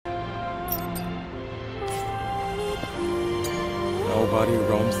Nobody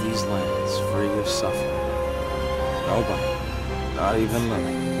roams these lands free of suffering. Nobody. Not even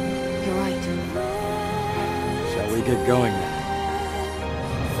Lily. You're right. Shall we get going then?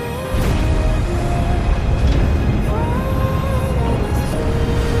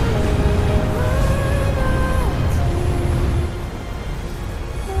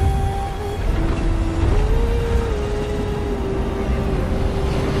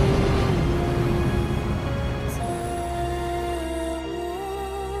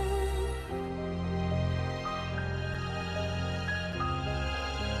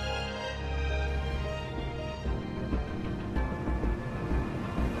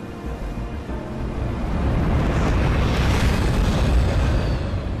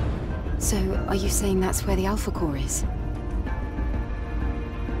 So, are you saying that's where the Alpha Core is?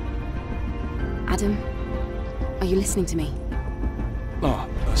 Adam? Are you listening to me? Oh,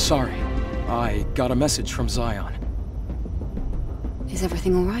 sorry. I got a message from Xion. Is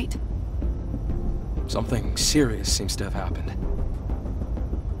everything all right? Something serious seems to have happened.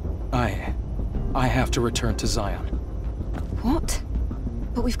 I have to return to Xion. What?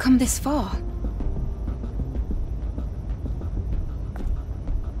 But we've come this far.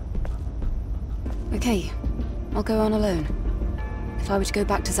 Okay, I'll go on alone. If I were to go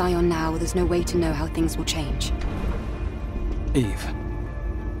back to Xion now, there's no way to know how things will change. Eve.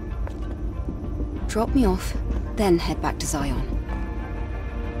 Drop me off, then head back to Xion.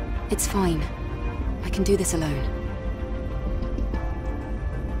 It's fine. I can do this alone.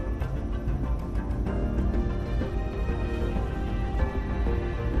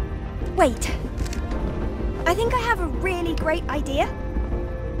 Wait. I think I have a really great idea.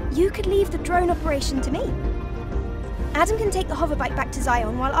 You could leave the drone operation to me. Adam can take the hoverbike back to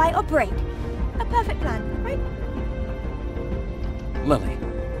Xion while I operate. A perfect plan, right? Lily,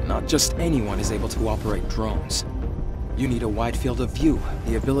 not just anyone is able to operate drones. You need a wide field of view,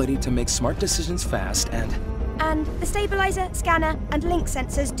 the ability to make smart decisions fast, and... And the stabilizer, scanner, and link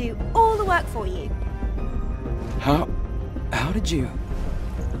sensors do all the work for you. How did you...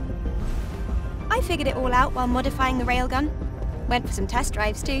 I figured it all out while modifying the railgun. Went for some test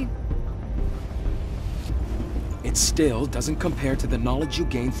drives too. It still doesn't compare to the knowledge you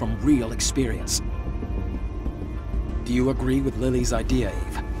gain from real experience. Do you agree with Lily's idea,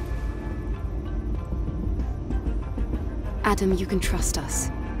 Eve? Adam, you can trust us.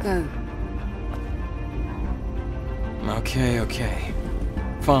 Go. Okay.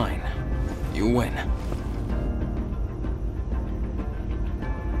 Fine. You win.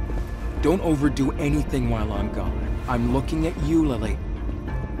 Don't overdo anything while I'm gone. I'm looking at you, Lily.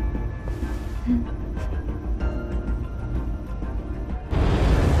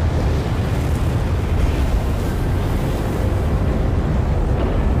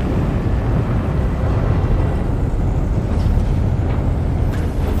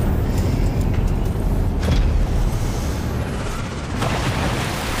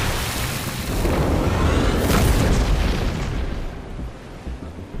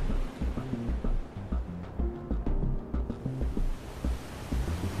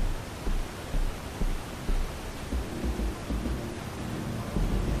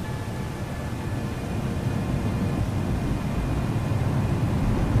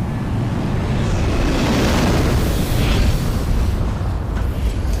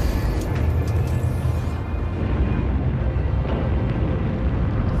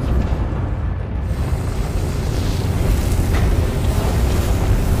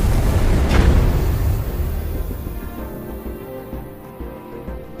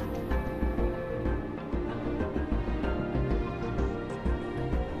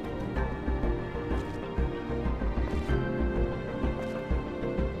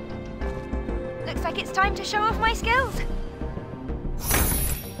 Looks like it's time to show off my skills.